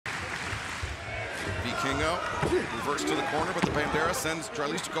Vikingo. Reverse to the corner, but the bandera sends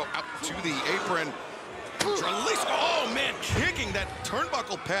Dralistico out to the apron. Dralistico, oh man, kicking that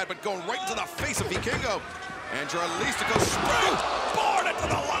turnbuckle pad, but going right into the face of Vikingo. And Dralistico springs forward into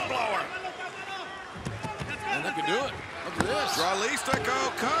the low blower. And they can do it. Look at this. Dralistico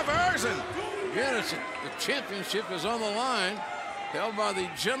conversion. Again, the championship is on the line, held by the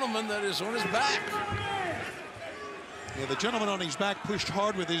gentleman that is on his back. Yeah, the gentleman on his back pushed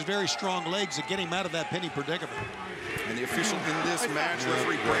hard with his very strong legs to get him out of that penny predicament. And the official in this match,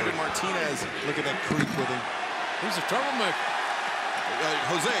 referee Brandon Martinez. Look at that creep with him. He's a troublemaker.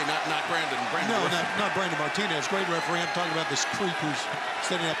 Jose, not Brandon. No, not Brandon Martinez. Great referee. I'm talking about this creep who's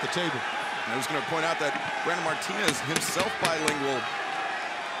setting up the table. I was going to point out that Brandon Martinez, himself bilingual,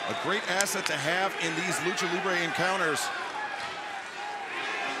 a great asset to have in these Lucha Libre encounters.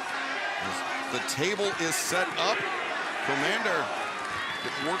 As the table is set up. Komander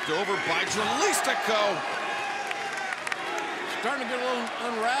gets worked over by Dralistico. Starting to get a little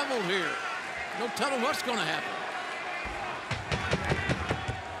unraveled here. No telling what's going to happen.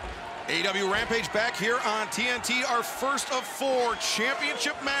 AEW Rampage back here on TNT, our first of 4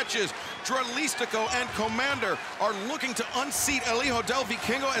 championship matches. Dralistico and Komander are looking to unseat El Hijo del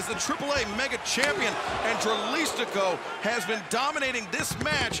Vikingo as the AAA Mega Champion. And Dralistico has been dominating this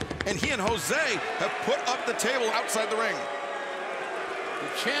match, and he and Jose have put up the table outside the ring.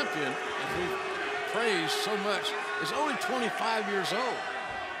 The champion, as we've praised so much, is only 25 years old.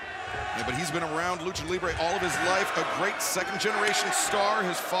 Yeah, but he's been around Lucha Libre all of his life, a great second-generation star.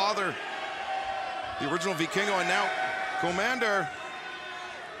 His father, the original Vikingo, and now Komander.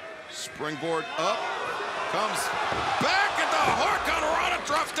 Springboard up, comes back at the Hurricane Rana,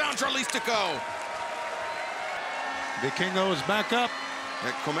 drops down Dralistico. Vikingo is back up.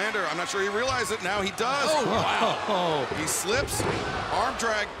 And Komander, I'm not sure he realized it, now he does. Oh, wow. He slips, arm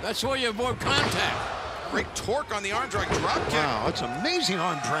drag. That's where you avoid contact. Great torque on the arm drag, drop kick. Wow, it's amazing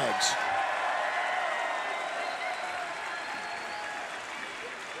arm drags.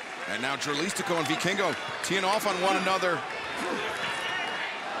 And now Dralistico and Vikingo teeing off on one another.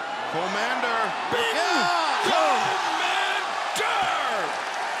 Komander.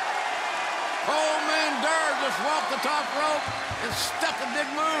 Komander just walked the top rope and stuck a big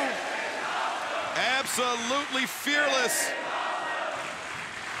move. Absolutely fearless.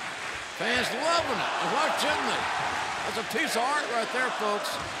 Fans loving it. Why shouldn't they? That's a piece of art right there,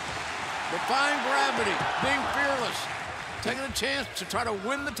 folks. Defying gravity, being fearless, taking a chance to try to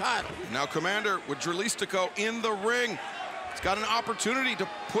win the title. Now Komander with Dralistico in the ring. He's got an opportunity to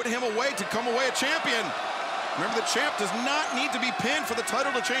put him away, to come away a champion. Remember, the champ does not need to be pinned for the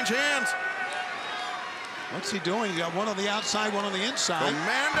title to change hands. What's he doing? He got one on the outside, one on the inside.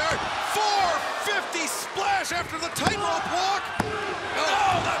 Komander, 450 splash after the tightrope walk.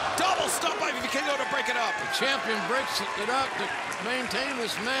 Oh, the double stop by Vikingo to break it up. The champion breaks it up to maintain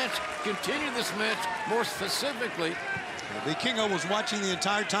this match, continue this match more specifically. Vikingo was watching the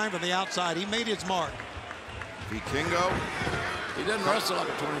entire time from the outside. He made his mark. Vikingo. He doesn't wrestle like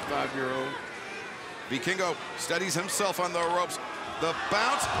a 25-year-old. Vikingo steadies himself on the ropes. The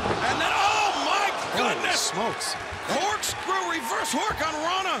bounce, and then, oh my goodness! Holy smokes. Corkscrew reverse Hurricane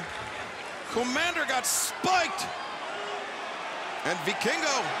Rana. Komander got spiked. And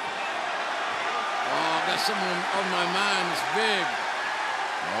Vikingo. Oh, I got someone on my mind that's big.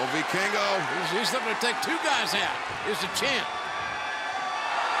 Oh, Vikingo. He's looking to take 2 guys out. He's the champ.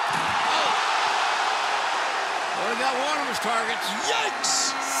 Well, he got one of his targets.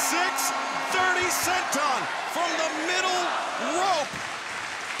 Yikes! 630 senton from the middle rope.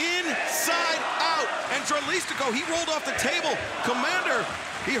 Inside out. And Dralistico, he rolled off the table. Komander,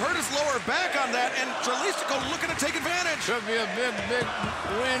 he hurt his lower back on that, and Dralistico looking to take advantage. Should be a big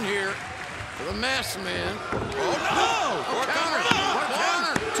win here for the masked man. Oh, no! Counter.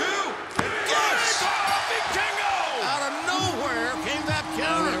 1, 2, and yes! Vikingo! Out of nowhere came that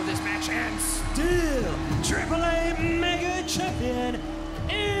counter. This match ends still AAA Mega Champion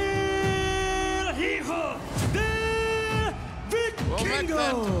El Hijo del Vikingo. We'll make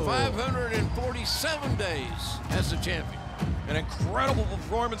that 547 days as the champion. An incredible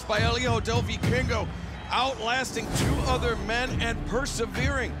performance by El Hijo del Vikingo, outlasting 2 other men and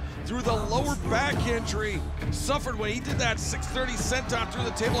persevering through the lower back injury suffered when he did that 630 senton through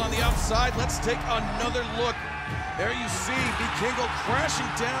the table on the outside. Let's take another look. There you see Vikingo crashing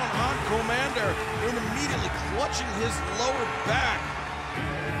down on Komander and immediately clutching his lower back.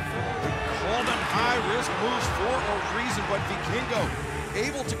 Called them high-risk moves for a reason, but Vikingo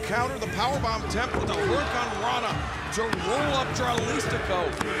able to counter the powerbomb attempt with a Hurricane Rana to roll up Dralistico,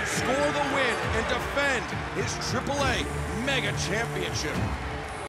 score the win, and defend his AAA Mega Championship.